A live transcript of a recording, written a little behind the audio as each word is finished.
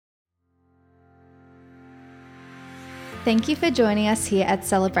Thank you for joining us here at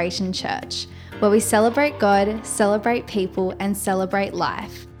Celebration Church, where we celebrate God, celebrate people, and celebrate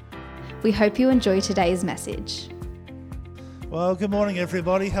life. We hope you enjoy today's message. Well, good morning,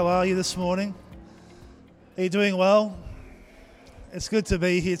 everybody. How are you this morning? Are you doing well? It's good to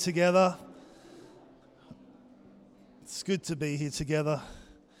be here together. It's good to be here together.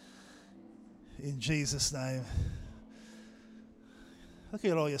 In Jesus' name. Look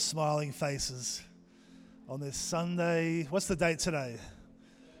at all your smiling faces on this Sunday. What's the date today?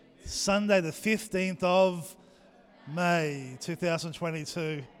 Sunday the 15th of May,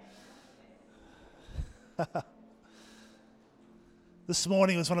 2022. This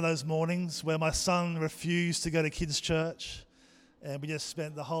morning was one of those mornings where my son refused to go to kids' church, and we just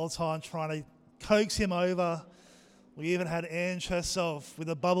spent the whole time trying to coax him over. We even had Ange herself with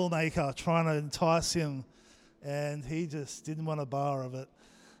a bubble maker trying to entice him, and he just didn't want a bar of it.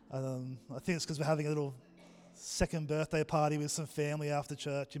 I think it's because we're having a little second birthday party with some family after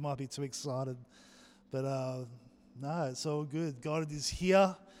church. You might be too excited, but no, it's all good. God is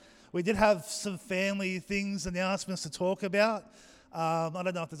here. We did have some family things, announcements to talk about. I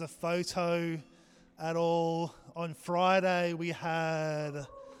don't know if there's a photo at all. On Friday we had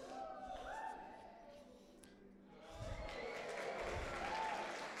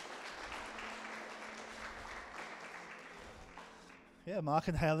Mark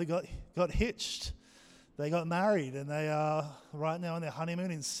and Haley got hitched. They got married, and they are right now on their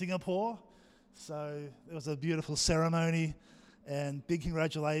honeymoon in Singapore. So it was a beautiful ceremony, and big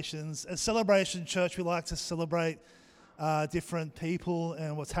congratulations. At Celebration Church, we like to celebrate different people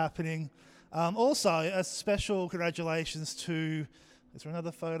and what's happening. Also, a special congratulations to, is there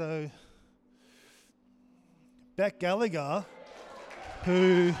another photo? Beck Gallagher,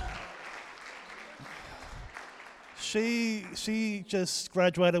 who she just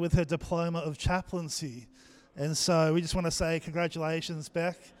graduated with her diploma of chaplaincy. And so we just want to say congratulations,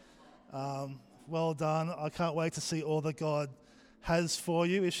 Beck. Well done. I can't wait to see all that God has for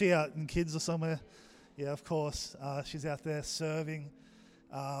you. Is she out in kids or somewhere? Yeah, of course. She's out there serving.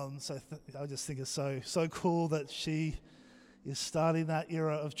 I just think it's so cool that she is starting that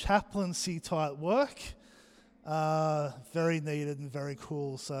era of chaplaincy type work. Very needed and very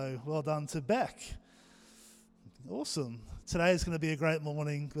cool. So well done to Beck. Awesome. Today is going to be a great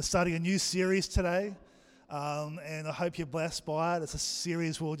morning. We're starting a new series today, and I hope you're blessed by it. It's a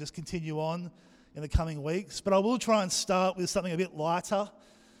series we'll just continue on in the coming weeks. But I will try and start with something a bit lighter.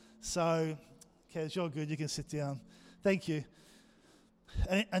 So, Kez, you're good. You can sit down. Thank you.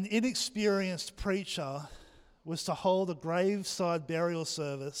 An inexperienced preacher was to hold a graveside burial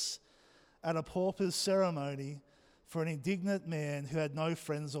service at a pauper's ceremony for an indignant man who had no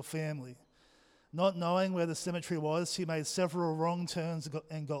friends or family. Not knowing where the cemetery was, he made several wrong turns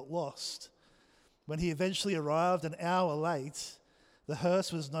and got lost. When he eventually arrived an hour late, the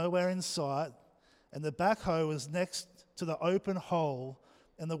hearse was nowhere in sight, and the backhoe was next to the open hole,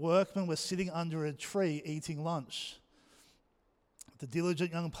 and the workmen were sitting under a tree eating lunch. The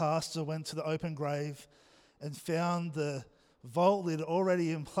diligent young pastor went to the open grave and found the vault lid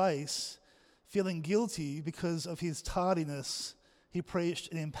already in place. Feeling guilty because of his tardiness, he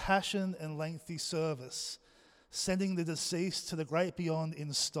preached an impassioned and lengthy service, sending the deceased to the great beyond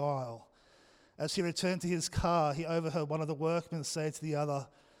in style. As he returned to his car, he overheard one of the workmen say to the other,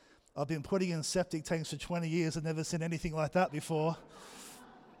 "I've been putting in septic tanks for 20 years and never seen anything like that before."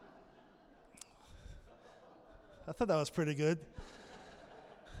 I thought that was pretty good.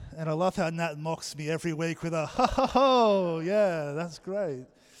 And I love how Nat mocks me every week with a, "Ha ha ho, yeah, that's great."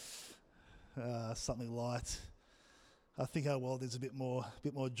 Something light. I think our world is a bit more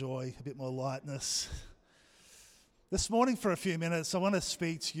joy, a bit more lightness. This morning, for a few minutes, I want to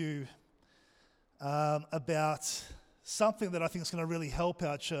speak to you about something that I think is going to really help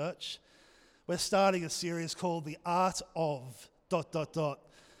our church. We're starting a series called The Art of ...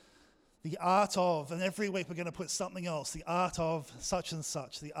 The art of, and every week we're going to put something else. The art of such and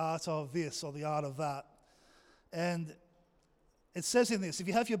such, the art of this or the art of that. And it says in this, if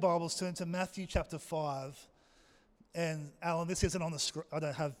you have your Bibles, turn to Matthew chapter 5. And Alan, this isn't on the screen. I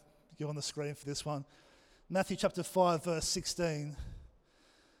don't have you on the screen for this one. Matthew chapter 5, verse 16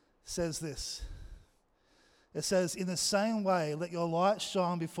 says this. It says, "In the same way, let your light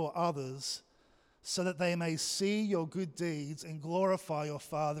shine before others, so that they may see your good deeds and glorify your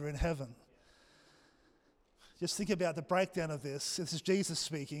Father in heaven." Just think about the breakdown of this. This is Jesus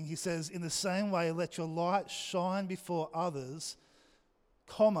speaking. He says, "In the same way, let your light shine before others,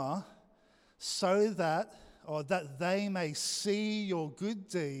 so that they may see your good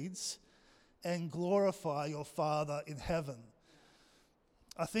deeds and glorify your Father in heaven."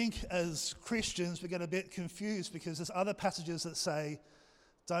 I think as Christians we get a bit confused because there's other passages that say,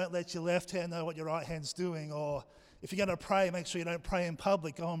 don't let your left hand know what your right hand's doing, or if you're going to pray, make sure you don't pray in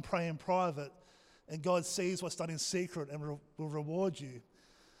public, go and pray in private, and God sees what's done in secret and will reward you.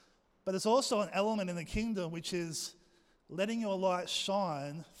 But there's also an element in the kingdom which is letting your light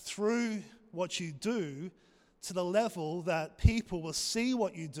shine through what you do to the level that people will see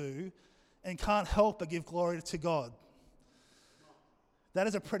what you do and can't help but give glory to God. That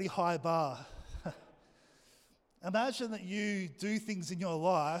is a pretty high bar. Imagine that you do things in your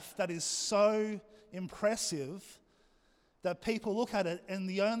life that is so impressive that people look at it and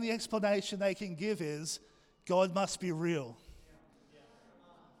the only explanation they can give is, God must be real.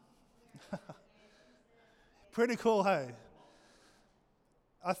 Pretty cool, hey?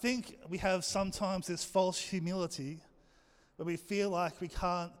 I think we have sometimes this false humility where we feel like we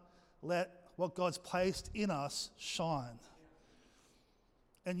can't let what God's placed in us shine.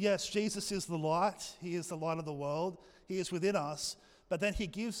 And yes, Jesus is the light. He is the light of the world. He is within us. But then he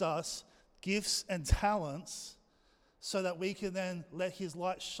gives us gifts and talents so that we can then let his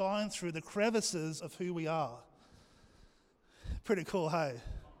light shine through the crevices of who we are. Pretty cool, hey?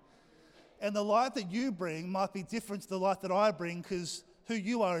 And the light that you bring might be different to the light that I bring because who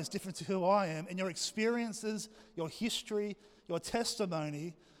you are is different to who I am. And your experiences, your history, your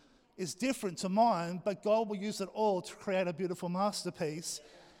testimony is different to mine, but God will use it all to create a beautiful masterpiece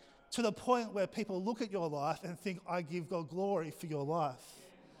to the point where people look at your life and think, I give God glory for your life.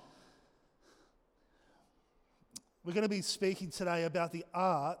 We're going to be speaking today about the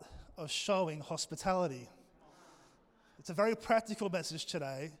art of showing hospitality. It's a very practical message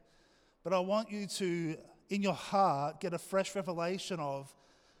today, but I want you to, in your heart, get a fresh revelation of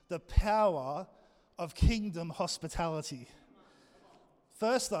the power of kingdom hospitality.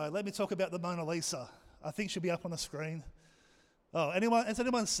 First, though, let me talk about the Mona Lisa. I think she'll be up on the screen. Oh, has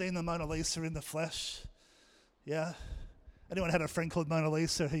anyone seen the Mona Lisa in the flesh? Yeah? Anyone had a friend called Mona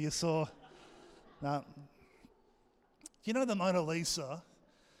Lisa who you saw? No. You know the Mona Lisa?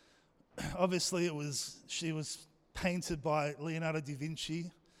 Obviously, she was painted by Leonardo da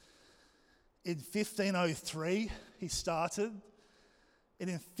Vinci. In 1503, he started. And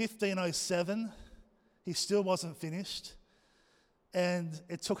in 1507, he still wasn't finished. And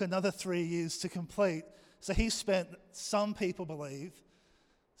it took another 3 years to complete. So he spent, some people believe,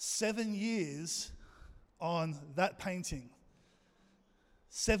 7 years on that painting.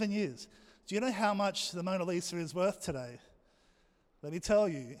 7 years. Do you know how much the Mona Lisa is worth today? Let me tell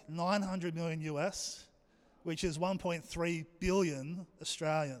you, 900 million US, which is 1.3 billion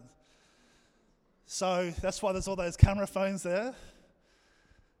Australian. So that's why there's all those camera phones there.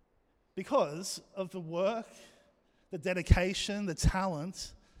 Because of the work, the dedication, the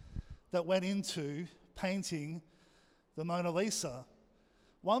talent that went into painting the Mona Lisa.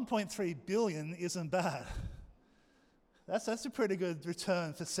 1.3 billion isn't bad. That's a pretty good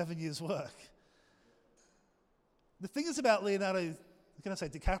return for 7 years' work. The thing is about Leonardo da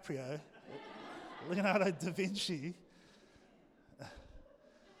Vinci,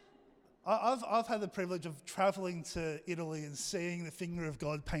 I've had the privilege of traveling to Italy and seeing the Finger of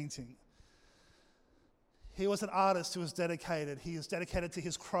God painting. He was an artist who was dedicated. He was dedicated to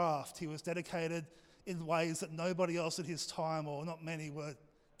his craft. He was dedicated in ways that nobody else at his time, or not many, were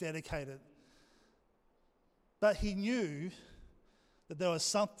dedicated. But he knew that there was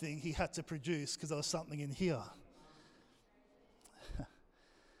something he had to produce because there was something in here.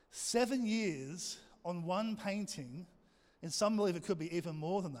 7 years on one painting, and some believe it could be even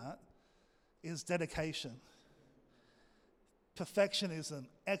more than that, is dedication. Perfectionism,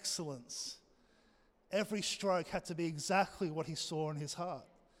 excellence. Every stroke had to be exactly what he saw in his heart.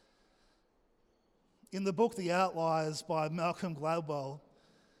 In the book, The Outliers by Malcolm Gladwell,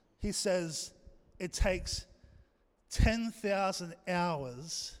 he says it takes 10,000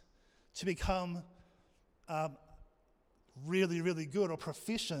 hours to become really, really good or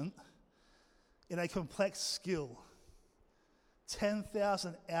proficient in a complex skill.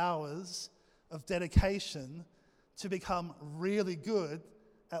 10,000 hours of dedication to become really good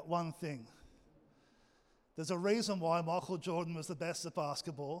at one thing. There's a reason why Michael Jordan was the best at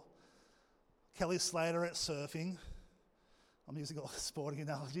basketball, Kelly Slater at surfing. I'm using all the sporting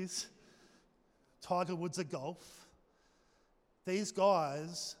analogies. Tiger Woods at golf. These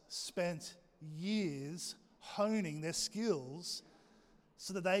guys spent years honing their skills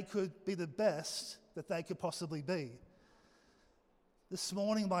so that they could be the best that they could possibly be. This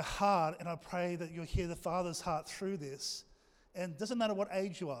morning, my heart, and I pray that you'll hear the Father's heart through this, and it doesn't matter what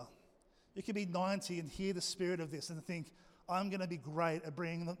age you are. You could be 90 and hear the spirit of this and think, I'm going to be great at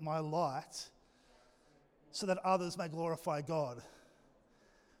bringing my light so that others may glorify God.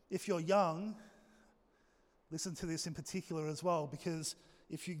 If you're young, listen to this in particular as well, because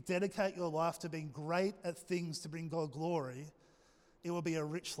if you dedicate your life to being great at things to bring God glory, it will be a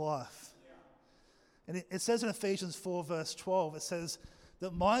rich life. And it says in Ephesians 4 verse 12, it says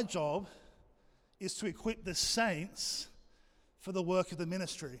that my job is to equip the saints for the work of the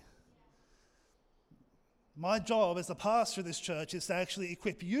ministry. My job as the pastor of this church is to actually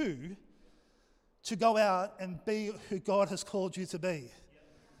equip you to go out and be who God has called you to be.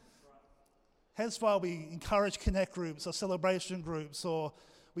 Hence why we encourage connect groups or celebration groups, or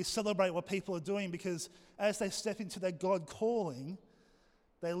we celebrate what people are doing, because as they step into their God calling,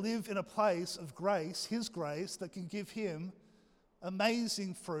 they live in a place of grace, His grace, that can give Him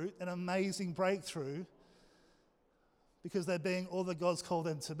amazing fruit and amazing breakthrough, because they're being all that God's called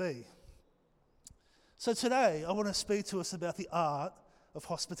them to be. So today, I want to speak to us about the art of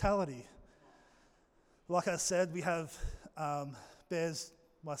hospitality. Like I said, we have Bears,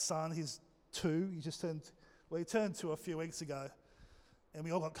 my son, he's 2. He turned 2 a few weeks ago, and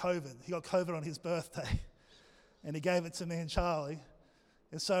we all got COVID. He got COVID on his birthday, and he gave it to me and Charlie.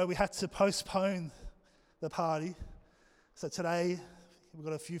 And so we had to postpone the party. So today, we've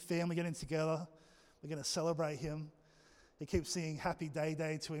got a few family getting together. We're going to celebrate him. He keeps singing Happy Day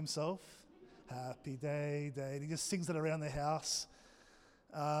Day to himself. Happy Day Day. He just sings it around the house.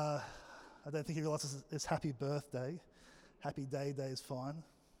 I don't think he realizes it's happy birthday. Happy Day Day is fine.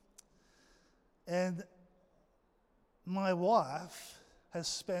 And my wife has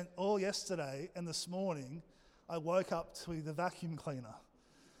spent all yesterday and this morning, I woke up to the vacuum cleaner.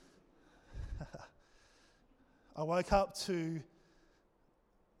 I woke up to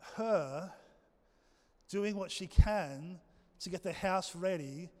her doing what she can to get the house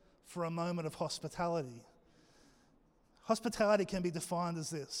ready for a moment of hospitality. Hospitality can be defined as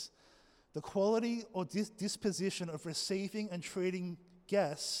this: the quality or disposition of receiving and treating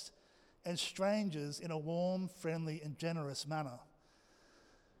guests and strangers in a warm, friendly, and generous manner.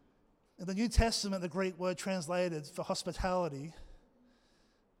 In the New Testament, the Greek word translated for hospitality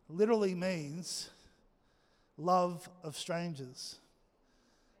literally means love of strangers.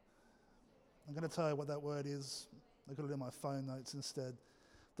 I'm going to tell you what that word is. I got it in my phone notes instead.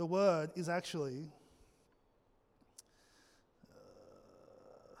 The word is actually,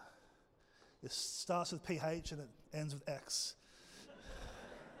 it starts with PH and it ends with X.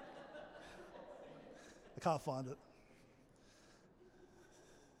 I can't find it.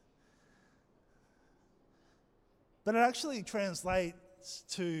 But it actually translates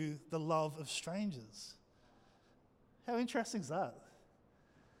to the love of strangers. How interesting is that?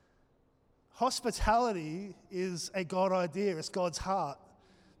 Hospitality is a God idea. It's God's heart.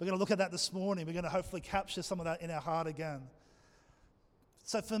 We're going to look at that this morning. We're going to hopefully capture some of that in our heart again.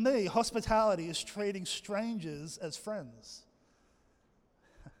 So for me, hospitality is treating strangers as friends.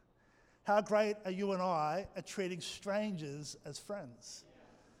 How great are you and I at treating strangers as friends?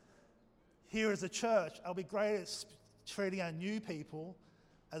 Here as a church, are we great at treating our new people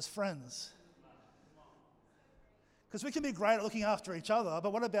as friends? Because we can be great at looking after each other,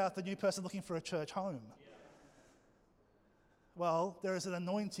 but what about the new person looking for a church home? Well, there is an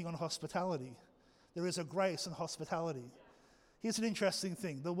anointing on hospitality. There is a grace in hospitality. Here's an interesting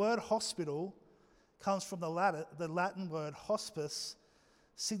thing. The word hospital comes from the Latin word hospice,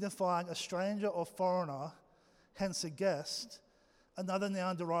 signifying a stranger or foreigner, hence a guest. Another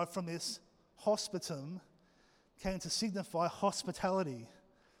noun derived from this, hospitum, came to signify hospitality.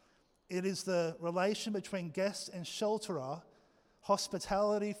 It is the relation between guest and shelterer,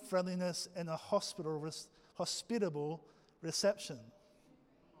 hospitality, friendliness, and a hospitable reception.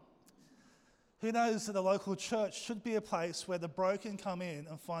 Who knows that the local church should be a place where the broken come in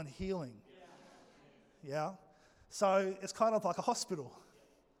and find healing? Yeah? So it's kind of like a hospital.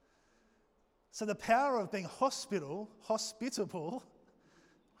 So the power of being hospitable,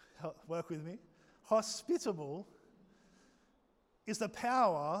 work with me, hospitable is the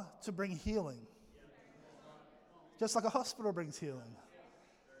power to bring healing. Just like a hospital brings healing.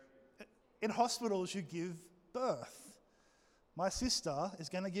 In hospitals, you give birth. My sister is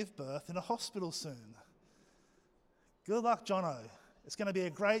going to give birth in a hospital soon. Good luck, Jono. It's going to be a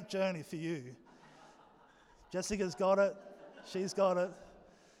great journey for you. Jessica's got it. She's got it.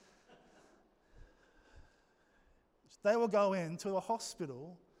 They will go into a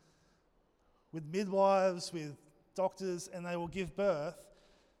hospital with midwives, with doctors, and they will give birth.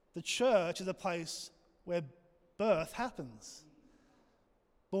 The church is a place where birth happens.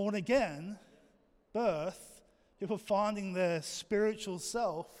 Born again, birth, people finding their spiritual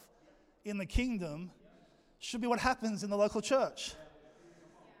self in the kingdom should be what happens in the local church.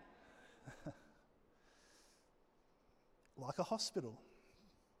 Like a hospital.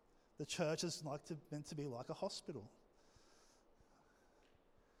 the church is meant to be like a hospital.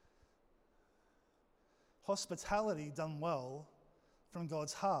 Hospitality done well from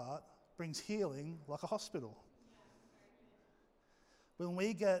God's heart brings healing like a hospital. When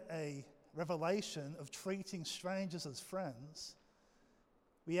we get a revelation of treating strangers as friends,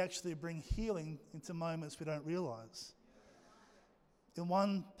 we actually bring healing into moments we don't realize. In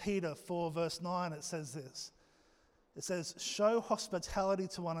 1 Peter 4 verse 9 it says this. It says, show hospitality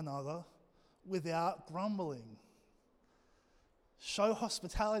to one another without grumbling. Show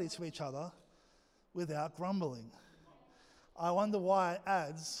hospitality to each other without grumbling. I wonder why it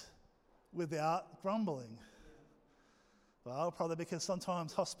adds without grumbling. Well, probably because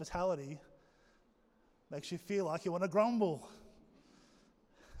sometimes hospitality makes you feel like you want to grumble.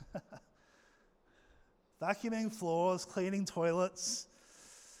 Vacuuming floors, cleaning toilets,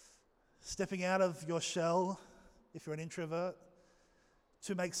 stepping out of your shell if you're an introvert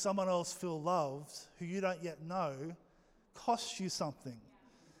to make someone else feel loved who you don't yet know costs you something.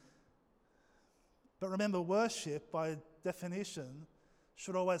 But remember, worship by definition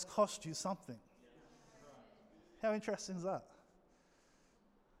should always cost you something. How interesting is that?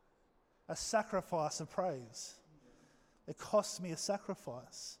 A sacrifice of praise. It costs me a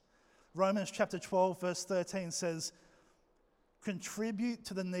sacrifice. Romans chapter 12 verse 13 says, contribute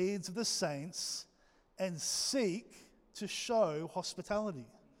to the needs of the saints and seek to show hospitality.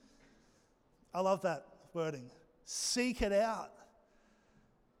 I love that wording. Seek it out.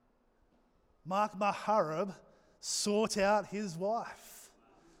 Mark Maharib sought out his wife.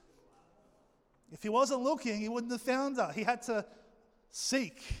 If he wasn't looking, he wouldn't have found her. He had to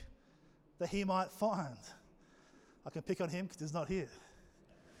seek that he might find. I can pick on him because he's not here.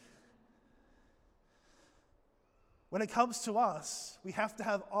 When it comes to us, we have to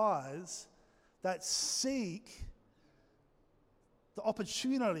have eyes that seek the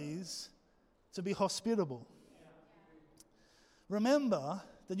opportunities to be hospitable. Remember,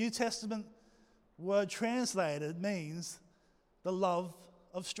 the New Testament word translated means the love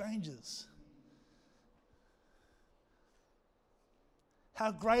of strangers.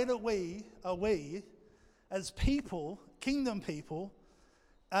 How great are we as people, kingdom people,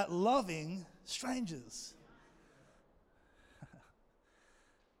 at loving strangers?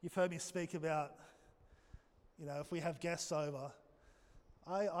 You've heard me speak about, if we have guests over,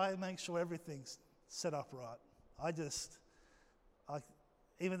 I make sure everything's set up right.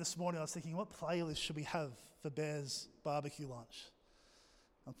 Even this morning I was thinking, what playlist should we have for Bear's barbecue lunch?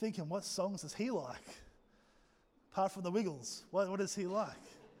 I'm thinking, what songs does he like? Apart from the Wiggles, what does he like?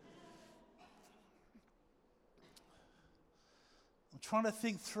 I'm trying to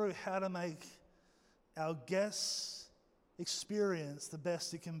think through how to make our guests' experience the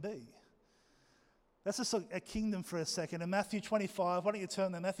best it can be. Let's just look at kingdom for a second. In Matthew 25, why don't you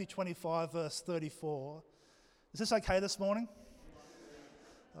turn there? Matthew 25, verse 34. Is this okay this morning?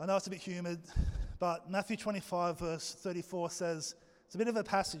 I know it's a bit humid, but Matthew 25, verse 34 says, it's a bit of a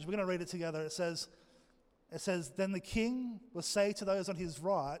passage. We're going to read it together. It says, then the king will say to those on his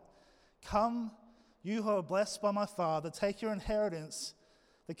right, come, you who are blessed by my Father, take your inheritance,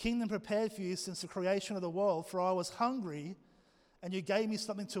 the kingdom prepared for you since the creation of the world. For I was hungry, and you gave me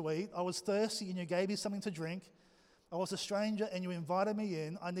something to eat. I was thirsty, and you gave me something to drink. I was a stranger, and you invited me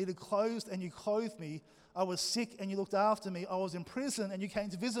in. I needed clothes, and you clothed me. I was sick, and you looked after me. I was in prison, and you came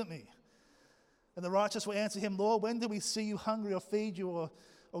to visit me. And the righteous will answer him, Lord, when did we see you hungry or feed you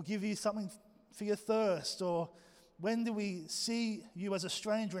or give you something for your thirst? Or when did we see you as a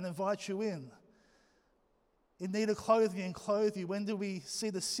stranger and invite you in need of clothing and clothe you? When did we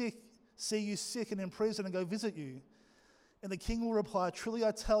see you sick and in prison and go visit you? And the king will reply, truly I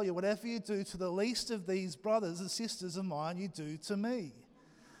tell you, whatever you do to the least of these brothers and sisters of mine, you do to me.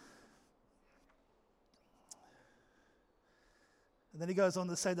 And then he goes on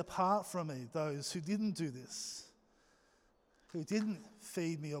to say, depart from me, those who didn't do this, who didn't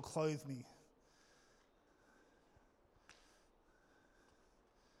feed me or clothe me.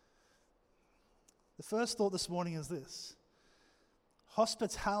 The first thought this morning is this.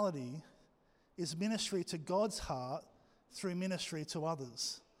 Hospitality is ministry to God's heart through ministry to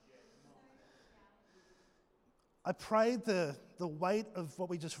others. I pray the weight of what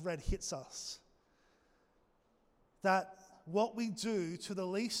we just read hits us. That what we do to the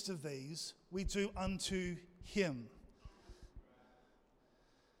least of these, we do unto him.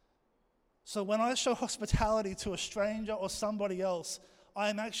 So when I show hospitality to a stranger or somebody else, I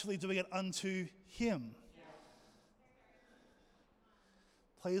am actually doing it unto him.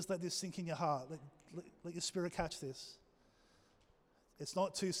 Please let this sink in your heart. Let your spirit catch this. It's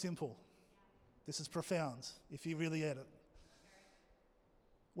not too simple. This is profound if you really get it.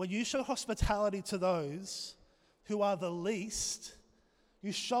 When you show hospitality to those who are the least,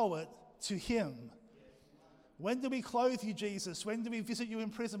 you show it to him. When do we clothe you, Jesus? When do we visit you in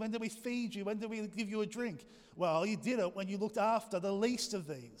prison? When do we feed you? When do we give you a drink? Well, you did it when you looked after the least of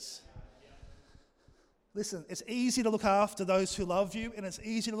these. Listen, it's easy to look after those who love you, and it's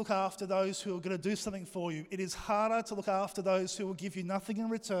easy to look after those who are going to do something for you. It is harder to look after those who will give you nothing in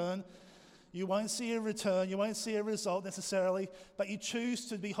return. You won't see a return, you won't see a result necessarily, but you choose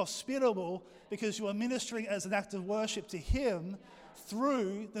to be hospitable because you are ministering as an act of worship to him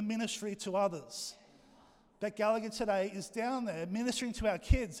through the ministry to others. Beck Gallagher today is down there ministering to our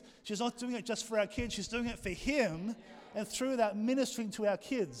kids. She's not doing it just for our kids, she's doing it for him, and through that ministering to our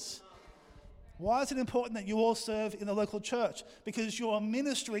kids. Why is it important that you all serve in the local church? Because you are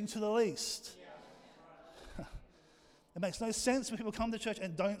ministering to the least. It makes no sense when people come to church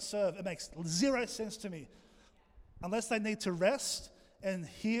and don't serve. It makes zero sense to me. Unless they need to rest and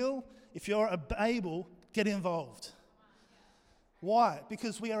heal, if you're able, get involved. Why?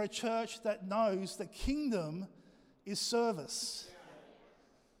 Because we are a church that knows that kingdom is service.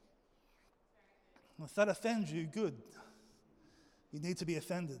 If that offends you, good. You need to be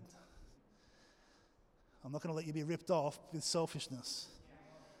offended. I'm not going to let you be ripped off with selfishness.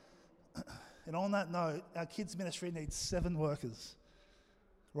 And on that note, our kids' ministry needs 7 workers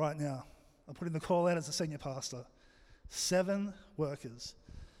right now. I'm putting the call out as a senior pastor. 7 workers.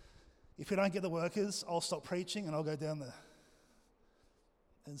 If we don't get the workers, I'll stop preaching and I'll go down there.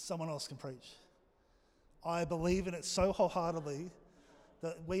 And someone else can preach. I believe in it so wholeheartedly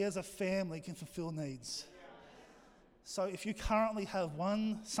that we as a family can fulfill needs. So if you currently have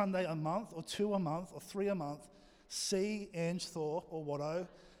 1 Sunday a month, or 2 a month, or 3 a month, see Ange Thorpe or Watto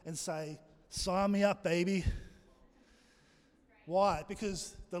and say, sign me up, baby. Why?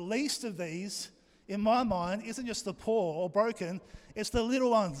 Because the least of these, in my mind, isn't just the poor or broken, it's the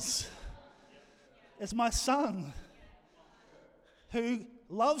little ones. It's my son who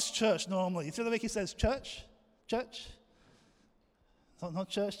loves church normally. Through the week he says, church. Not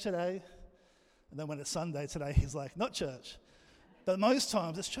church today. And then when it's Sunday today, he's like, not church. But most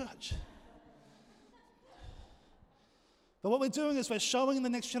times it's church. But what we're doing is we're showing the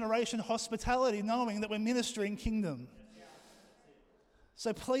next generation hospitality, knowing that we're ministering kingdom.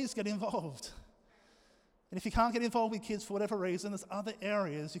 So please get involved. And if you can't get involved with kids for whatever reason, there's other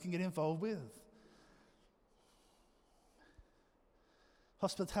areas you can get involved with.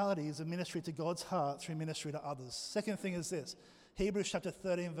 Hospitality is a ministry to God's heart through ministry to others. Second thing is this, Hebrews chapter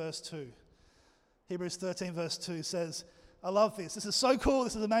 13, verse 2. Hebrews 13, verse 2 says, I love this. This is so cool.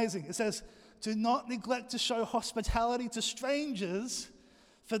 This is amazing. It says, do not neglect to show hospitality to strangers,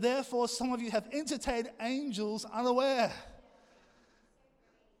 for therefore some of you have entertained angels unaware.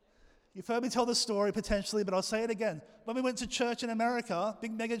 You've heard me tell this story potentially, but I'll say it again. When we went to church in America,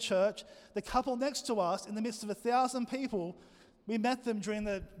 big mega church, the couple next to us, in the midst of 1,000 people, we met them during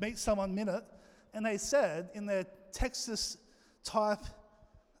the Meet Someone Minute, and they said in their Texas type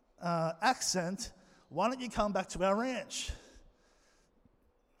accent, why don't you come back to our ranch?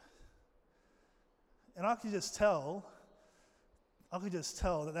 And I could just tell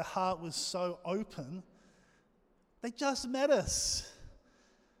that their heart was so open. They just met us.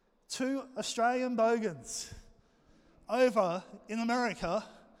 2 Australian bogans over in America,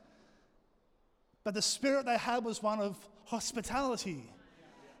 but the spirit they had was one of hospitality.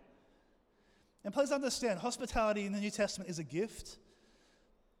 And please understand, hospitality in the New Testament is a gift.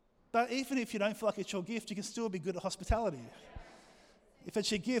 But even if you don't feel like it's your gift, you can still be good at hospitality. If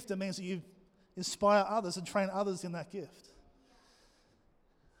it's your gift, it means that you inspire others and train others in that gift.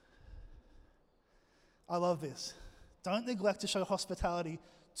 I love this. Don't neglect to show hospitality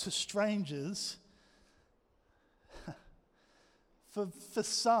to strangers. For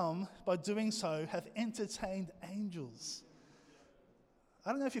some, by doing so, have entertained angels.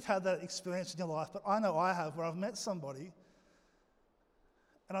 I don't know if you've had that experience in your life, but I know I have, where I've met somebody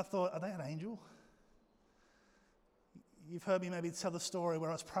and I thought, are they an angel? You've heard me maybe tell the story where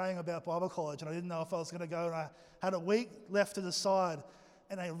I was praying about Bible college and I didn't know if I was going to go, and I had a week left to decide,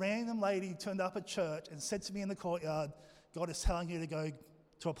 and a random lady turned up at church and said to me in the courtyard, God is telling you to go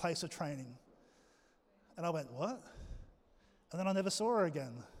to a place of training. And I went, what? And then I never saw her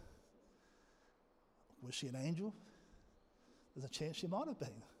again. Was she an angel? There's a chance she might have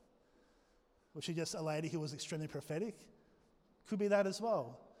been. Was she just a lady who was extremely prophetic? Could be that as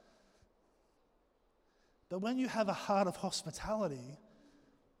well. But when you have a heart of hospitality,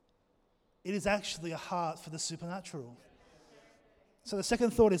 it is actually a heart for the supernatural. So the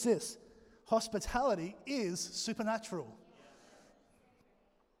second thought is this: hospitality is supernatural.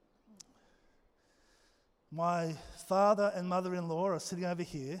 My father and mother-in-law are sitting over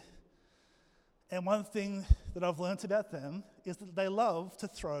here, and one thing that I've learnt about them is that they love to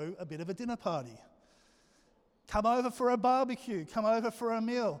throw a bit of a dinner party. Come over for a barbecue, come over for a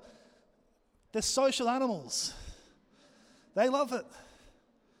meal. They're social animals. They love it.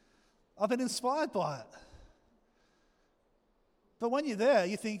 I've been inspired by it. But when you're there,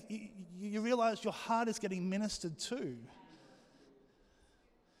 you think, you realize your heart is getting ministered to.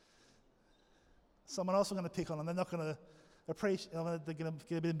 Someone else I'm going to pick on, and they're not going to appreciate, they're going to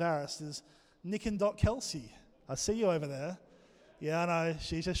get a bit embarrassed, is Nick and Dot Kelsey. I see you over there. Yeah, I know,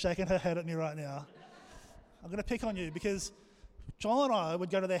 she's just shaking her head at me right now. I'm going to pick on you because Joel and I would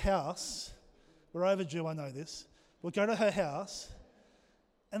go to their house. We're overdue, I know this. We'd go to her house,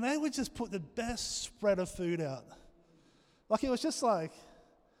 and they would just put the best spread of food out. Like, it was just like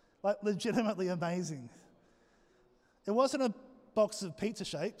legitimately amazing. It wasn't a box of pizza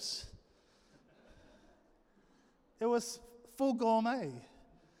shapes. It was full gourmet.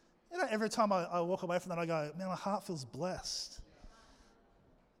 You know, every time I walk away from that, I go, man, my heart feels blessed.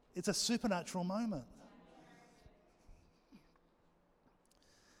 It's a supernatural moment.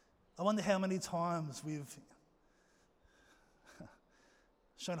 I wonder how many times we've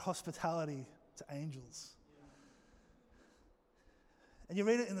shown hospitality to angels. And you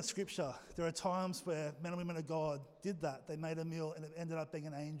read it in the scripture. There are times where men and women of God did that. They made a meal and it ended up being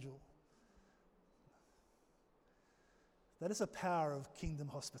an angel. That is a power of kingdom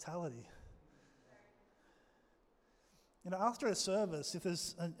hospitality. You know, after a service, if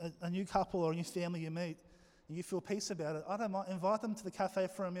there's a new couple or a new family you meet and you feel peace about it, I don't mind, invite them to the cafe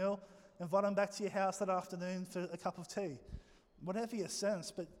for a meal, invite them back to your house that afternoon for a cup of tea. Whatever your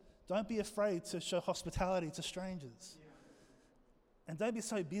sense, but don't be afraid to show hospitality to strangers. And don't be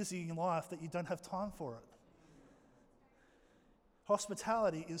so busy in life that you don't have time for it.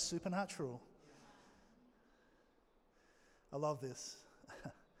 Hospitality is supernatural. I love this.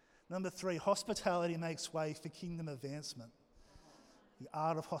 Number 3, hospitality makes way for kingdom advancement. The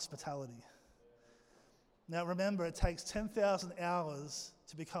art of hospitality. Now remember, it takes 10,000 hours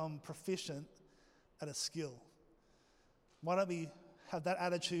to become proficient at a skill. Why don't we have that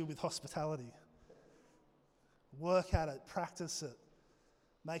attitude with hospitality? Work at it, practice it.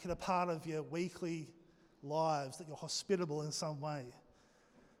 Make it a part of your weekly lives that you're hospitable in some way.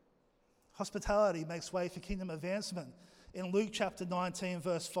 Hospitality makes way for kingdom advancement. In Luke chapter 19,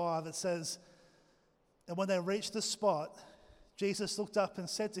 verse 5, it says, and when they reached the spot, Jesus looked up and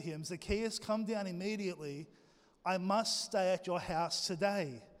said to him, Zacchaeus, come down immediately. I must stay at your house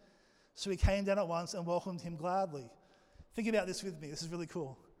today. So he came down at once and welcomed him gladly. Think about this with me. This is really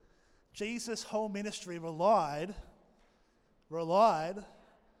cool. Jesus' whole ministry relied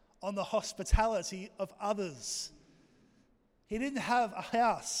on the hospitality of others. He didn't have a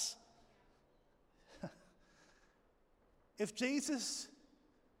house. If Jesus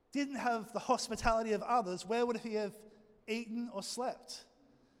didn't have the hospitality of others, where would he have eaten or slept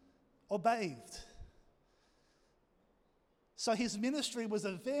or bathed? So his ministry was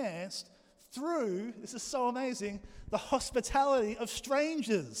advanced through, this is so amazing, the hospitality of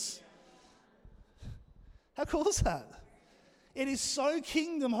strangers. How cool is that? It is so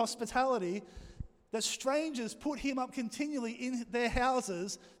kingdom hospitality that strangers put him up continually in their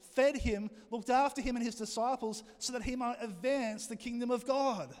houses, fed him, looked after him and his disciples so that he might advance the kingdom of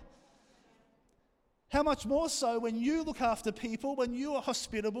God. How much more so when you look after people, when you are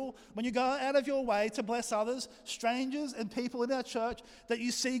hospitable, when you go out of your way to bless others, strangers and people in our church, that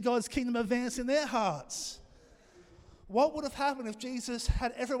you see God's kingdom advance in their hearts. What would have happened if Jesus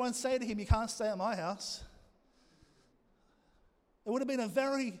had everyone say to him, you can't stay at my house? It would have been a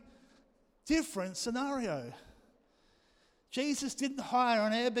very different scenario. Jesus didn't hire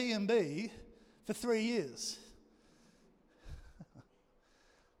an Airbnb for 3 years.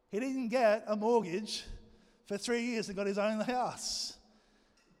 He didn't get a mortgage for 3 years and got his own house.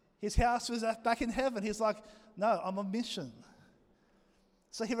 His house was back in heaven. He's like, no, I'm on mission.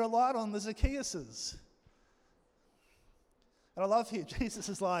 So he relied on the Zacchaeuses. And I love here, Jesus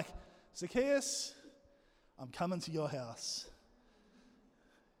is like, Zacchaeus, I'm coming to your house.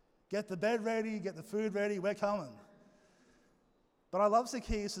 Get the bed ready, get the food ready, we're coming. But I love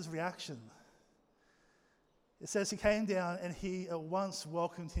Zacchaeus' reaction. It says he came down and he at once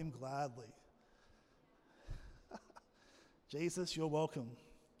welcomed him gladly. Jesus, you're welcome.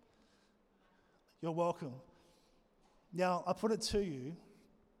 You're welcome. Now, I put it to you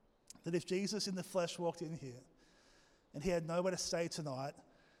that if Jesus in the flesh walked in here and he had nowhere to stay tonight,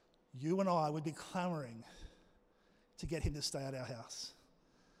 you and I would be clamoring to get him to stay at our house.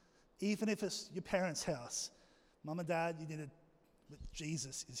 Even if it's your parents' house. Mum and Dad, you need to, but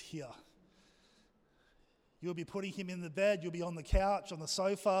Jesus is here. You'll be putting him in the bed. You'll be on the couch, on the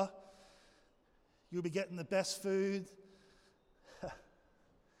sofa. You'll be getting the best food.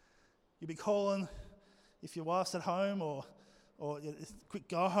 You'll be calling if your wife's at home or quick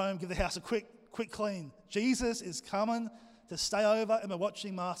go home, give the house a quick clean. Jesus is coming to stay over and we're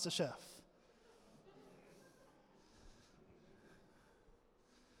watching MasterChef.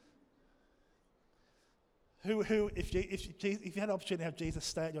 Who, if you had an opportunity to have Jesus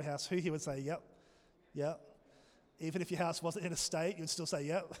stay at your house, who he would say, yep. Even if your house wasn't in a state, you would still say,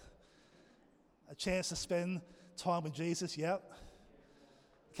 yep. A chance to spend time with Jesus, yep.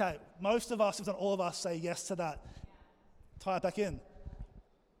 Okay, most of us, if not all of us, say yes to that. Tie it back in.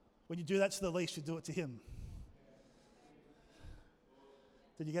 When you do that to the least, you do it to him.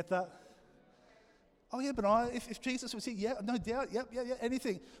 Did you get that? Oh yeah, but if Jesus was here, yeah, no doubt, yeah,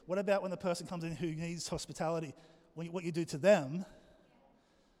 anything. What about when the person comes in who needs hospitality? What you do to them,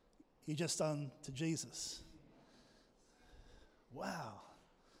 you just done to Jesus. Wow.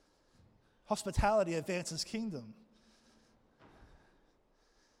 Hospitality advances kingdom.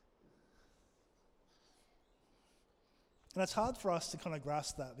 And it's hard for us to kind of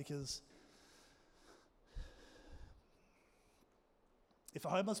grasp that, because if a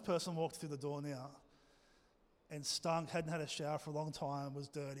homeless person walked through the door now and stunk, hadn't had a shower for a long time, was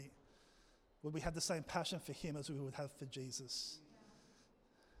dirty, would we have the same passion for him as we would have for Jesus?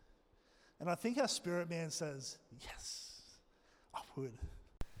 And I think our spirit man says, yes, I would.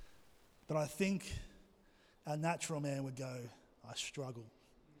 But I think our natural man would go, I struggle.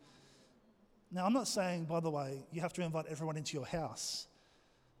 Now, I'm not saying, by the way, you have to invite everyone into your house,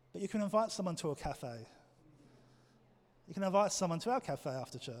 but you can invite someone to a cafe. You can invite someone to our cafe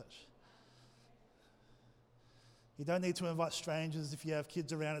after church. You don't need to invite strangers if you have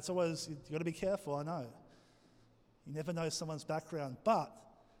kids around. It's always, you've got to be careful, I know. You never know someone's background, but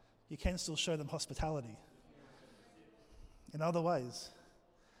you can still show them hospitality in other ways.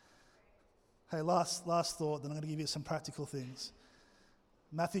 Hey, last thought, then I'm going to give you some practical things.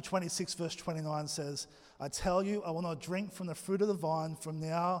 Matthew 26, verse 29 says, I tell you, I will not drink from the fruit of the vine from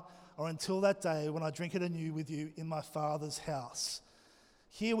now or until that day when I drink it anew with you in my Father's house.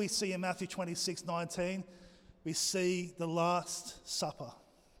 Here we see in Matthew 26, 19, we see the Last Supper.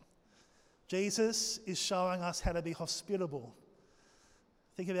 Jesus is showing us how to be hospitable.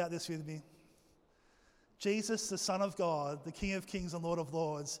 Think about this with me. Jesus, the Son of God, the King of Kings and Lord of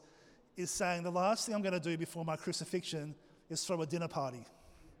Lords, is saying the last thing I'm going to do before my crucifixion is throw a dinner party.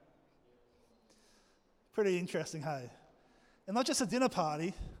 Pretty interesting, hey? And not just a dinner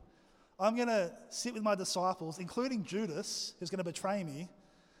party. I'm going to sit with my disciples, including Judas, who's going to betray me,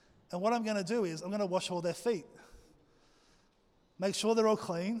 and what I'm going to do is I'm going to wash all their feet. Make sure they're all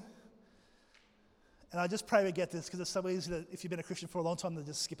clean. And I just pray we get this, because it's so easy that if you've been a Christian for a long time to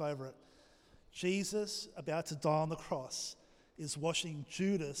just skip over it. Jesus, about to die on the cross, is washing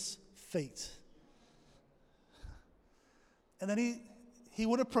Judas' feet. And then he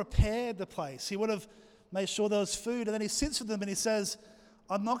would have prepared the place. He would have made sure there was food. And then he sits with them and he says,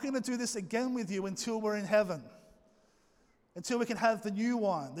 I'm not going to do this again with you until we're in heaven. Until we can have the new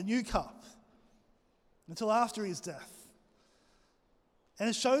wine, the new cup. Until after his death. And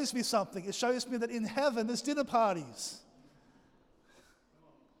it shows me something. It shows me that in heaven there's dinner parties.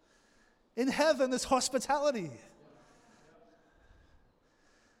 In heaven there's hospitality.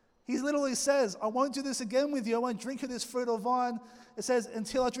 He literally says, I won't do this again with you. I won't drink of this fruit or vine. It says,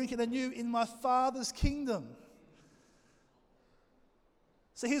 until I drink it anew in my Father's kingdom.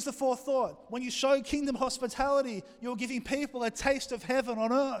 So here's the fourth thought. When you show kingdom hospitality, you're giving people a taste of heaven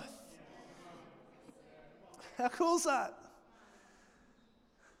on earth. How cool is that?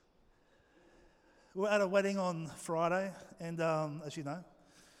 We were at a wedding on Friday, and as you know,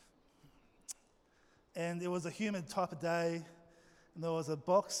 and it was a humid type of day, and there was an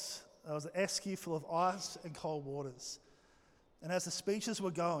esky full of ice and cold waters. And as the speeches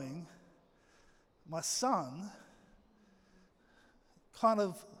were going, my son kind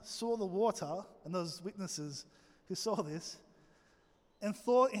of saw the water, and those witnesses who saw this, and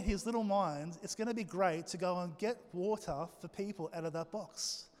thought in his little mind, it's going to be great to go and get water for people out of that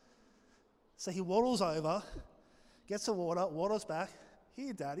box. So he waddles over, gets the water, waddles back.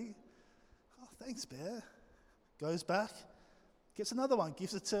 Here, Daddy. Oh, thanks, Bear. Goes back, gets another one,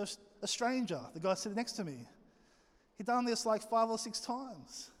 gives it to a stranger, the guy sitting next to me. He'd done this like 5 or 6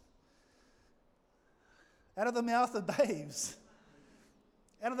 times. Out of the mouth of babes.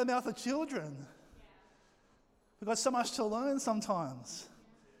 Out of the mouth of children. We've got so much to learn sometimes.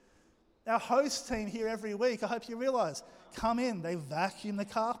 Our host team here every week, I hope you realise, come in, they vacuum the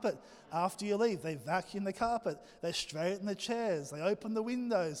carpet. After you leave, they vacuum the carpet. They straighten the chairs. They open the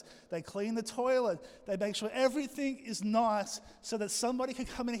windows. They clean the toilet. They make sure everything is nice so that somebody can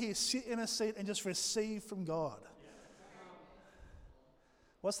come in here, sit in a seat and just receive from God.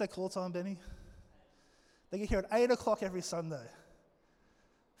 What's their call time, Benny? They get here at 8 o'clock every Sunday.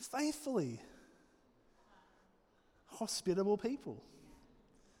 Faithfully. Hospitable people.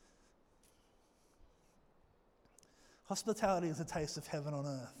 Hospitality is a taste of heaven on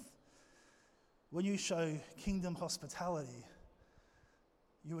earth. When you show kingdom hospitality,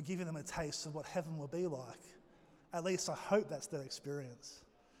 you are giving them a taste of what heaven will be like. At least I hope that's their experience.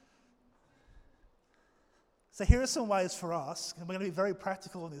 So here are some ways for us, and we're going to be very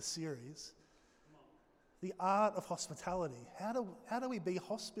practical in this series. The art of hospitality. How do we be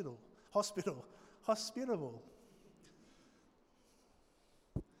hospitable?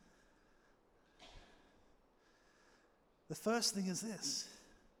 The first thing is this.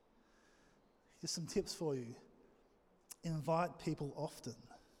 Here's some tips for you. Invite people often.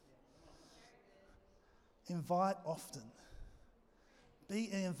 Invite often. Be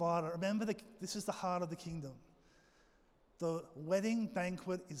an inviter. Remember, this is the heart of the kingdom. The wedding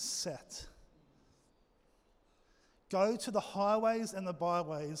banquet is set. Go to the highways and the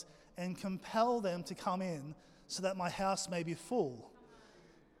byways and compel them to come in so that my house may be full.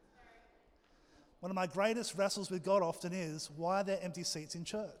 One of my greatest wrestles with God often is, why are there empty seats in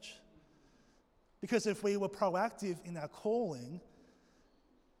church? Because if we were proactive in our calling,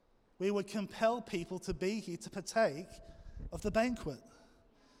 we would compel people to be here to partake of the banquet.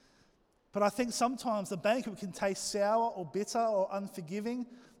 But I think sometimes the banquet can taste sour or bitter or unforgiving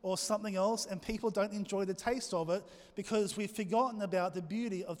or something else, and people don't enjoy the taste of it because we've forgotten about the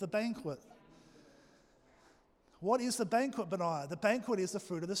beauty of the banquet. What is the banquet, Benaiah? The banquet is the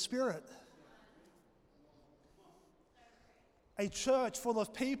fruit of the Spirit. A church full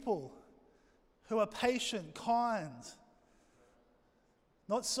of people who are patient, kind,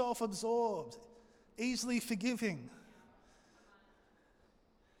 not self-absorbed, easily forgiving.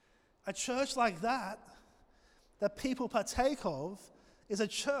 A church like that people partake of, is a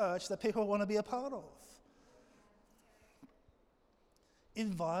church that people want to be a part of.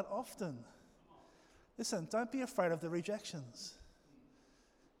 Invite often. Listen, don't be afraid of the rejections.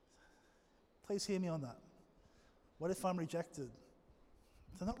 Please hear me on that. What if I'm rejected?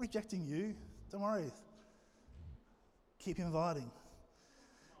 They're not rejecting you. Don't worry. Keep inviting.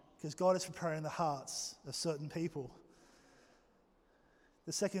 Because God is preparing the hearts of certain people.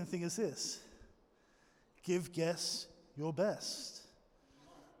 The second thing is this. Give guests your best.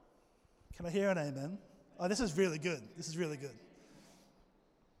 Can I hear an amen? Oh, this is really good. This is really good.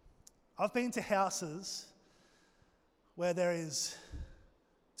 I've been to houses where there is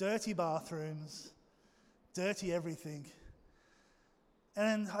dirty bathrooms, dirty everything.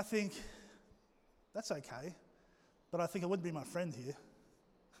 And I think, that's okay. But I think I wouldn't bring my friend here.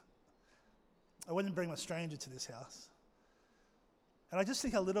 I wouldn't bring a stranger to this house. And I just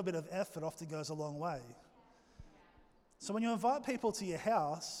think a little bit of effort often goes a long way. So when you invite people to your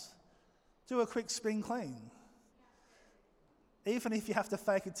house, do a quick spring clean. Even if you have to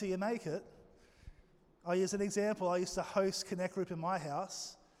fake it till you make it. I'll use an example. I used to host Connect Group in my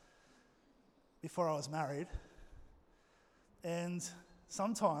house before I was married. And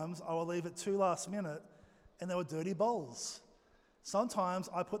sometimes I will leave it too last minute and there were dirty bowls. Sometimes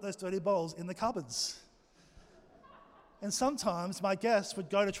I put those dirty bowls in the cupboards. And sometimes my guests would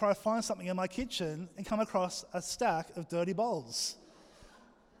go to try to find something in my kitchen and come across a stack of dirty bowls.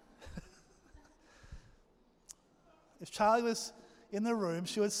 If Charlie was in the room,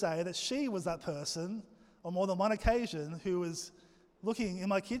 she would say that she was that person on more than one occasion who was looking in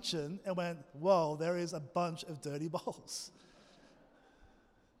my kitchen and went, whoa, there is a bunch of dirty bowls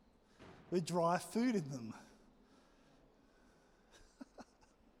with dry food in them.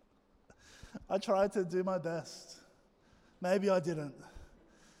 I tried to do my best. Maybe I didn't.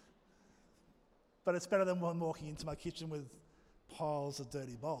 But it's better than one walking into my kitchen with piles of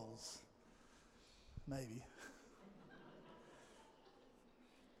dirty bowls. Maybe.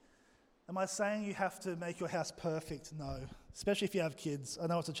 Am I saying you have to make your house perfect? No. Especially if you have kids. I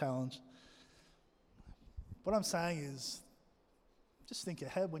know it's a challenge. What I'm saying is, just think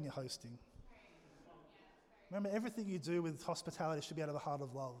ahead when you're hosting. Remember, everything you do with hospitality should be out of the heart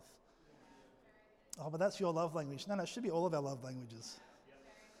of love. Oh, but that's your love language. No, it should be all of our love languages.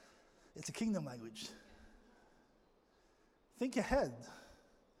 It's a kingdom language. Think ahead.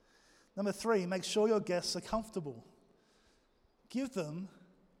 Number 3, make sure your guests are comfortable. Give them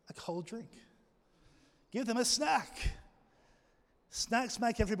a cold drink. Give them a snack. Snacks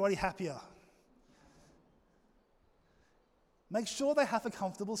make everybody happier. Make sure they have a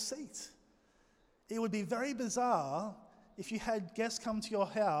comfortable seat. It would be very bizarre if you had guests come to your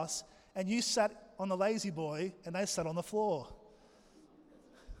house and you sat on the lazy boy and they sat on the floor.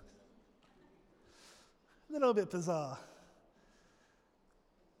 A little bit bizarre.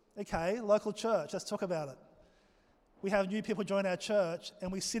 Okay, local church, let's talk about it. We have new people join our church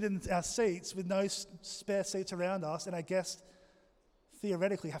and we sit in our seats with no spare seats around us, and our guests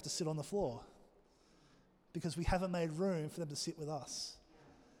theoretically have to sit on the floor because we haven't made room for them to sit with us.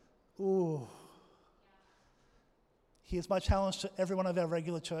 Ooh. Here's my challenge to every one of our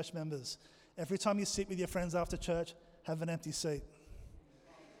regular church members. Every time you sit with your friends after church, have an empty seat.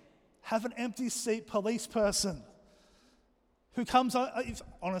 Have an empty seat police person who comes,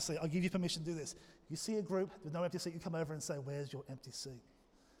 honestly, I'll give you permission to do this. You see a group with no empty seat, you come over and say, where's your empty seat?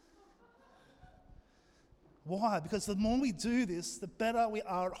 Why? Because the more we do this, the better we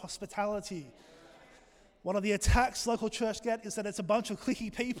are at hospitality. One of the attacks local church get is that it's a bunch of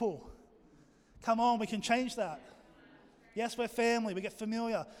cliquey people. Come on, we can change that. Yes, we're family, we get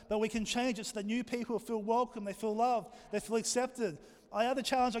familiar, but we can change it so that new people feel welcome, they feel loved, they feel accepted. The other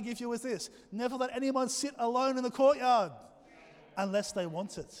challenge I give you is this: never let anyone sit alone in the courtyard unless they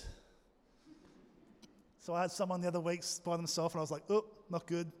want it. So I had someone the other week by themselves and I was like, oh, not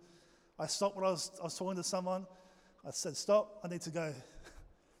good. I stopped when I was talking to someone. I said, stop, I need to go.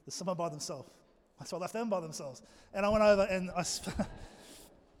 There's someone by themselves. So I left them by themselves. And I went over and I said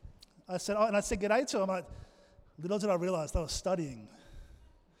g'day to them. Little did I realize they were studying.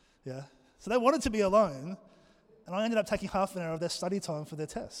 Yeah. So they wanted to be alone, and I ended up taking half an hour of their study time for their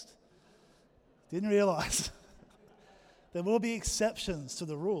test. Didn't realize. There will be exceptions to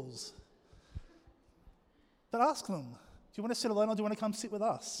the rules. But ask them, do you want to sit alone or do you want to come sit with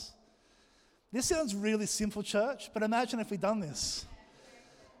us? This sounds really simple, church, but imagine if we'd done this.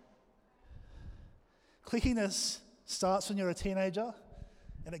 Clickiness starts when you're a teenager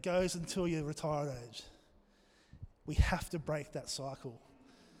and it goes until your retired age. We have to break that cycle.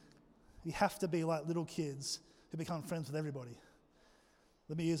 We have to be like little kids who become friends with everybody.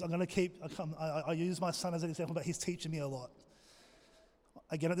 I use my son as an example, but he's teaching me a lot.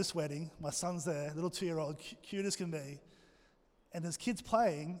 Again, at this wedding, my son's there, little 2-year-old, cute as can be, and there's kids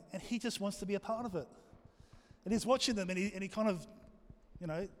playing, and he just wants to be a part of it. And he's watching them, and he kind of,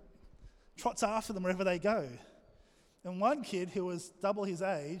 trots after them wherever they go. And one kid who was double his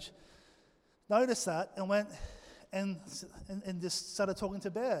age noticed that and went and just started talking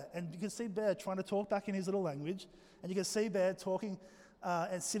to Bear. And you could see Bear trying to talk back in his little language, and you could see Bear talking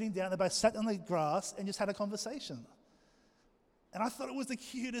and sitting down. They both sat on the grass and just had a conversation. And I thought it was the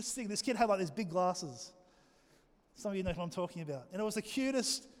cutest thing. This kid had like these big glasses. Some of you know what I'm talking about. And it was the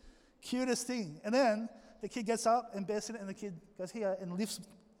cutest thing. And then the kid gets up and Bear's sitting, and the kid goes here and lifts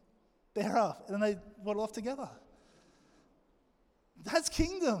Bear up. And then they waddle off together. That's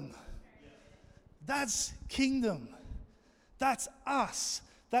kingdom. That's kingdom. That's us.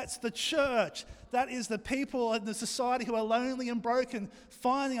 That's the church. That is the people in the society who are lonely and broken,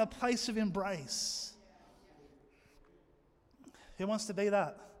 finding a place of embrace. Who wants to be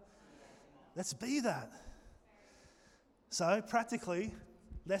that? Let's be that. So practically,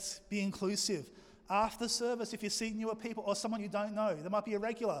 let's be inclusive. After service, if you see newer people or someone you don't know, they might be a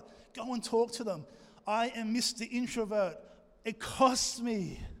regular, go and talk to them. I am Mr. Introvert. It costs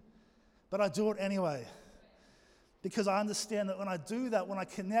me, but I do it anyway. Because I understand that when I do that, when I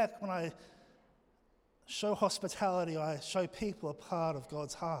connect, when I show hospitality, I show people a part of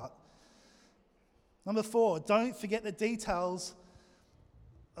God's heart. Number 4, don't forget the details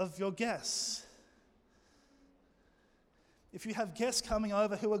of your guests. If you have guests coming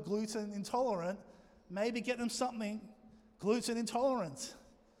over who are gluten intolerant, maybe get them something gluten intolerant.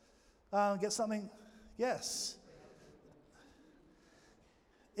 Get something, yes.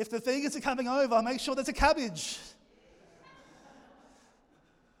 If the vegans are coming over, make sure there's a cabbage.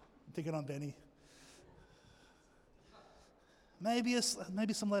 I'm picking on Benny. Maybe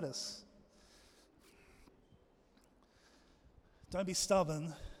some lettuce. Don't be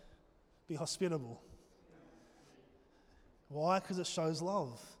stubborn, be hospitable. Why? Because it shows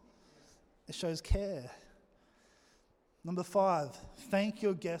love. It shows care. Number 5, thank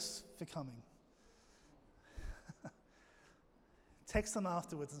your guests for coming. Text them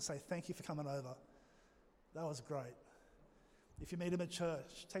afterwards and say, thank you for coming over. That was great. If you meet them at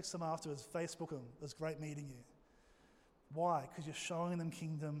church, text them afterwards, Facebook them. It was great meeting you. Why? Because you're showing them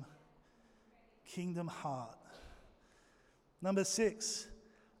kingdom heart. Number 6,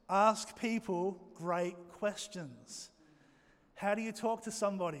 ask people great questions. How do you talk to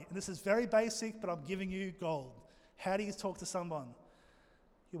somebody? And this is very basic, but I'm giving you gold. How do you talk to someone?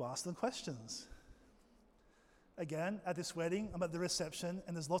 You ask them questions. Again, at this wedding, I'm at the reception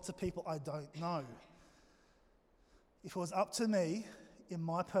and there's lots of people I don't know. If it was up to me, in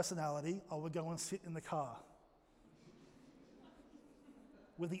my personality, I would go and sit in the car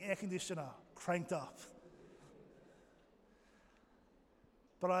with the air conditioner cranked up.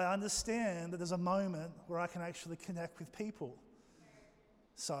 But I understand that there's a moment where I can actually connect with people.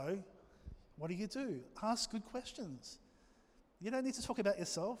 So, what do? Ask good questions. You don't need to talk about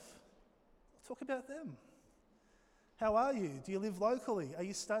yourself. Talk about them. How are you? Do you live locally? Are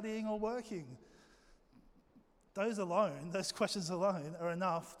you studying or working? Those questions alone are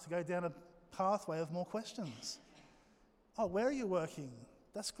enough to go down a pathway of more questions. Oh, where are you working?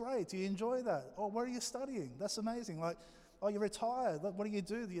 That's great. Do you enjoy that? Oh, where are you studying? That's amazing. Like, oh, you're retired. What do you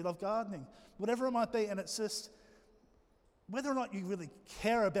do? Do you love gardening? Whatever it might be, and it's just, whether or not you really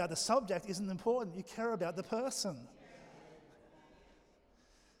care about the subject isn't important. You care about the person.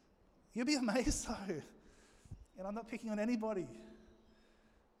 You'll be amazed though. And I'm not picking on anybody.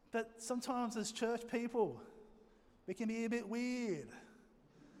 But sometimes as church people, we can be a bit weird.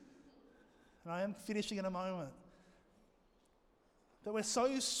 And I am finishing in a moment. But we're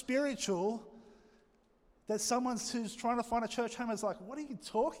so spiritual that someone who's trying to find a church home is like, what are you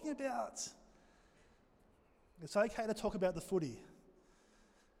talking about? It's okay to talk about the footy.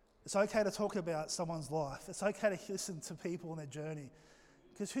 It's okay to talk about someone's life. It's okay to listen to people on their journey.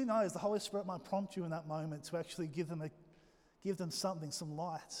 Because who knows, the Holy Spirit might prompt you in that moment to actually give them something, some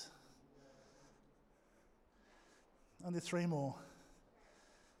light. Only 3 more.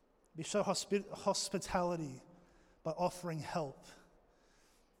 We show hospitality by offering help,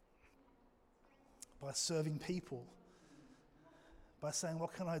 by serving people, by saying,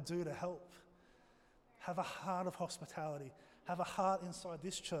 what can I do to help? Have a heart of hospitality. Have a heart inside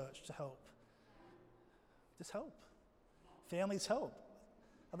this church to help. Just help. Families help.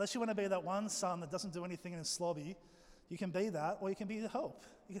 Unless you want to be that one son that doesn't do anything and is slobby, you can be that, or you can be the help.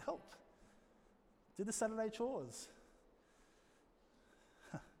 You can help. Do the Saturday chores.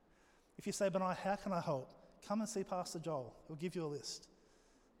 If you say, but how can I help? Come and see Pastor Joel. He'll give you a list.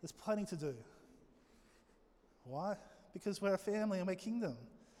 There's plenty to do. Why? Because we're a family and we're kingdom.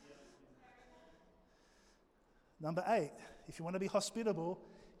 Number 8, if you want to be hospitable,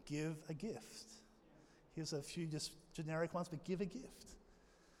 give a gift. Here's a few just generic ones, but give a gift.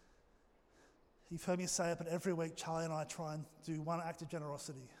 You've heard me say it, but every week Charlie and I try and do one act of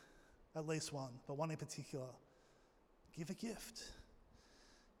generosity, at least one, but one in particular. Give a gift.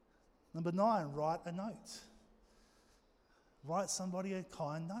 Number 9, write a note. Write somebody a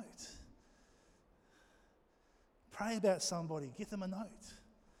kind note. Pray about somebody, give them a note.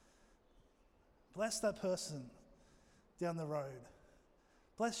 Bless that person down the road.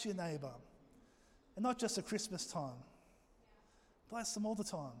 Bless your neighbour. And not just at Christmas time. Bless them all the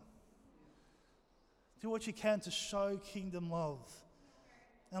time. Do what you can to show kingdom love.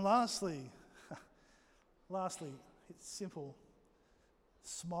 And lastly, it's simple.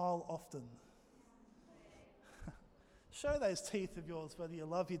 Smile often. Show those teeth of yours, whether you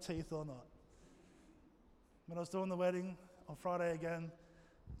love your teeth or not. When I was doing the wedding on Friday again,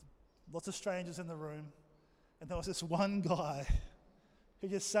 lots of strangers in the room, and there was this one guy who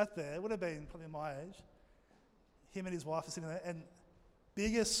just sat there, would have been probably my age. Him and his wife were sitting there, and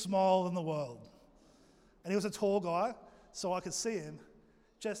biggest smile in the world. And he was a tall guy, so I could see him.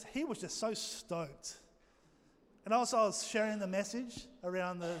 He was just so stoked. And also I was sharing the message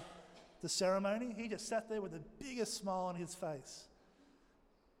around the ceremony. He just sat there with the biggest smile on his face.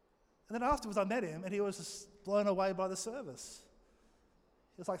 And then afterwards I met him and he was just blown away by the service.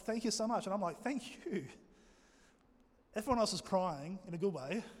 He was like, thank you so much. And I'm like, thank you. Everyone else is crying in a good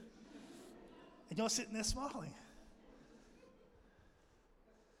way. And you're sitting there smiling.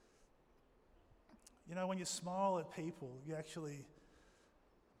 You know, when you smile at people, you actually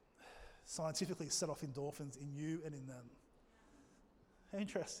scientifically set off endorphins in you and in them.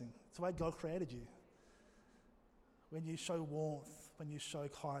 Interesting. It's the way God created you. When you show warmth, when you show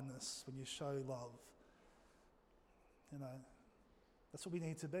kindness, when you show love, you know, that's what we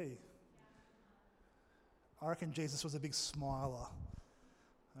need to be. I reckon Jesus was a big smiler.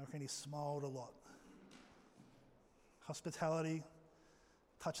 I reckon he smiled a lot. Hospitality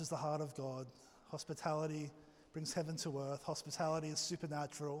touches the heart of God. Hospitality brings heaven to earth. Hospitality is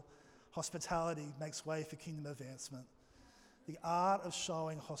supernatural. Hospitality makes way for kingdom advancement. The art of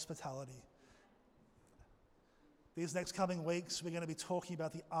showing hospitality. These next coming weeks, we're going to be talking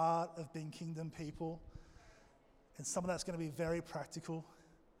about the art of being kingdom people. And some of that's going to be very practical.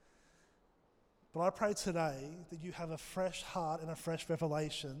 But I pray today that you have a fresh heart and a fresh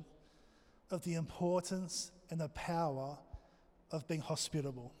revelation of the importance and the power of being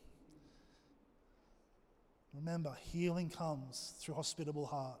hospitable. Remember, healing comes through hospitable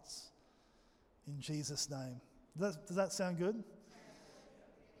hearts. In Jesus' name. Does that sound good?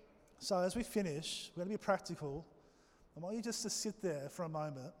 So as we finish, we're going to be practical. I want you just to sit there for a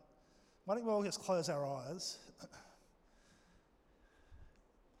moment. Why don't we all just close our eyes?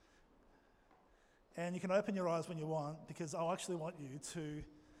 And you can open your eyes when you want, because I actually want you to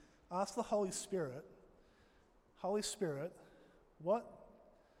ask the Holy Spirit, what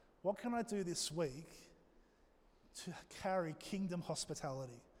can I do this week to carry kingdom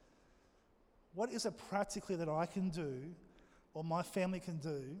hospitality? What is it practically that I can do or my family can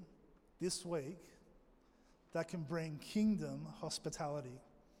do this week that can bring kingdom hospitality?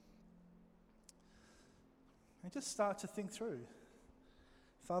 And just start to think through.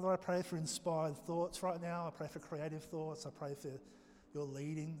 Father, I pray for inspired thoughts right now. I pray for creative thoughts. I pray for your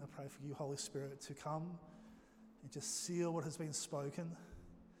leading. I pray for you, Holy Spirit, to come and just seal what has been spoken.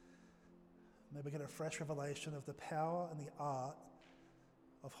 Maybe get a fresh revelation of the power and the art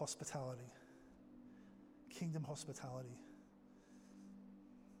of hospitality, kingdom hospitality.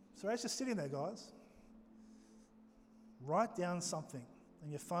 So as you're sitting there, guys, write down something on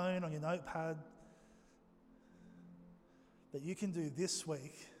your phone, on your notepad, that you can do this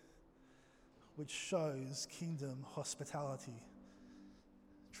week which shows kingdom hospitality,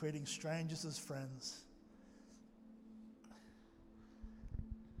 treating strangers as friends.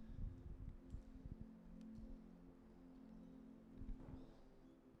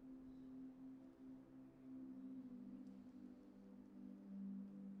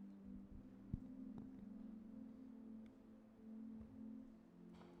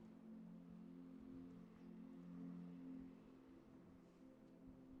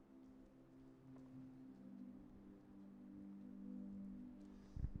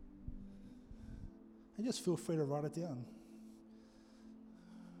 And just feel free to write it down.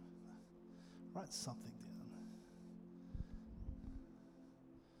 Write something down.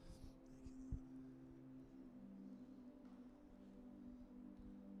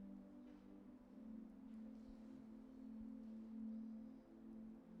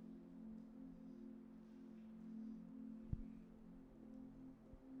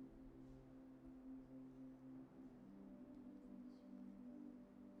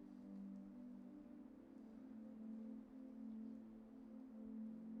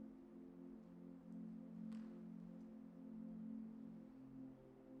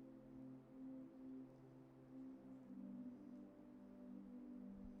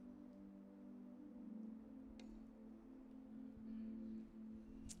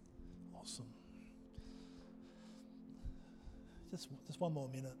 Awesome. Just one more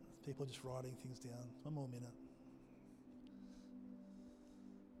minute. People just writing things down. One more minute.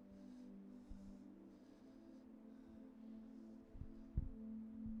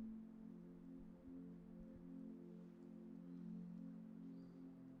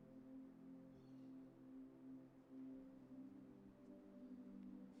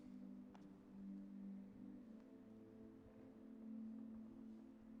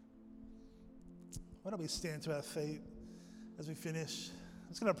 Why don't we stand to our feet as we finish? I'm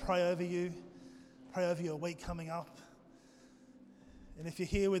just going to pray over you, pray over your week coming up. And if you're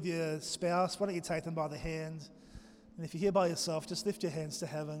here with your spouse, why don't you take them by the hand? And if you're here by yourself, just lift your hands to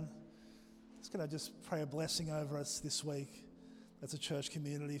heaven. I'm just going to just pray a blessing over us this week as a church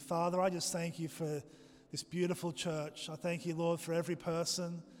community. Father, I just thank you for this beautiful church. I thank you, Lord, for every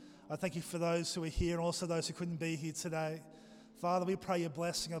person. I thank you for those who are here and also those who couldn't be here today. Father, we pray your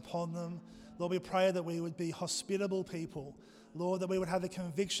blessing upon them. Lord, we pray that we would be hospitable people. Lord, that we would have a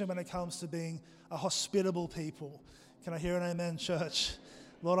conviction when it comes to being a hospitable people. Can I hear an amen, church?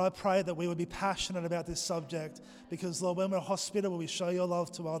 Lord, I pray that we would be passionate about this subject because, Lord, when we're hospitable, we show your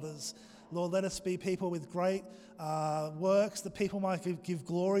love to others. Lord, let us be people with great works that people might give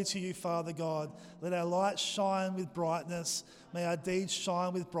glory to you, Father God. Let our light shine with brightness. May our deeds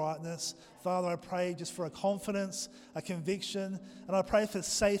shine with brightness. Father, I pray just for a confidence, a conviction, and I pray for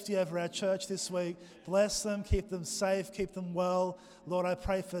safety over our church this week. Bless them, keep them safe, keep them well. Lord, I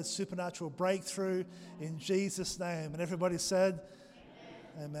pray for supernatural breakthrough in Jesus' name. And everybody said,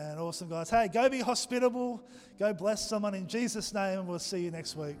 Amen. Awesome, guys. Hey, go be hospitable. Go bless someone in Jesus' name, and we'll see you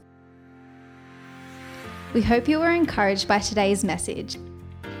next week. We hope you were encouraged by today's message.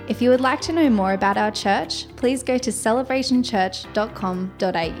 If you would like to know more about our church, please go to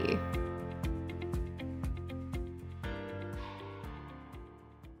celebrationchurch.com.au.